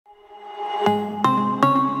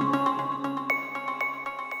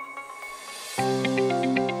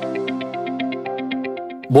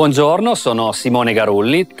Buongiorno, sono Simone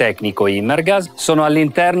Garulli, tecnico Immergas, sono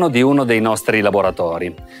all'interno di uno dei nostri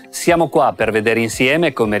laboratori. Siamo qua per vedere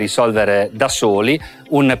insieme come risolvere da soli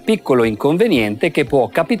un piccolo inconveniente che può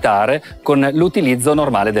capitare con l'utilizzo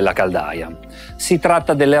normale della caldaia. Si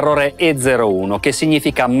tratta dell'errore E01, che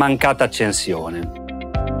significa mancata accensione.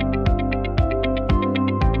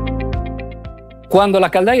 Quando la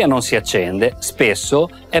caldaia non si accende, spesso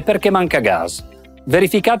è perché manca gas.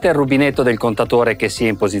 Verificate il rubinetto del contatore che sia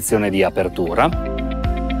in posizione di apertura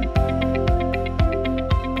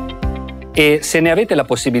e, se ne avete la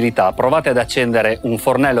possibilità, provate ad accendere un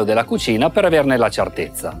fornello della cucina per averne la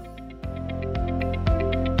certezza.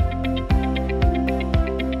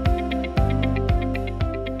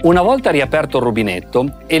 Una volta riaperto il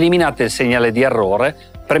rubinetto, eliminate il segnale di errore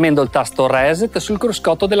premendo il tasto Reset sul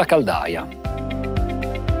cruscotto della caldaia.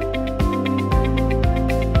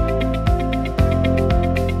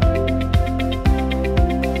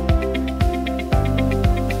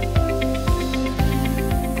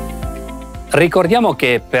 Ricordiamo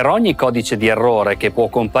che per ogni codice di errore che può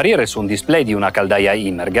comparire su un display di una caldaia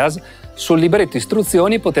Immergas, sul libretto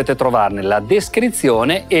istruzioni potete trovarne la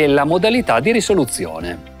descrizione e la modalità di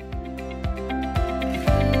risoluzione.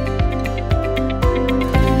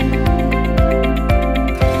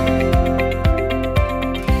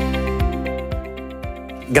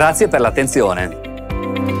 Grazie per l'attenzione.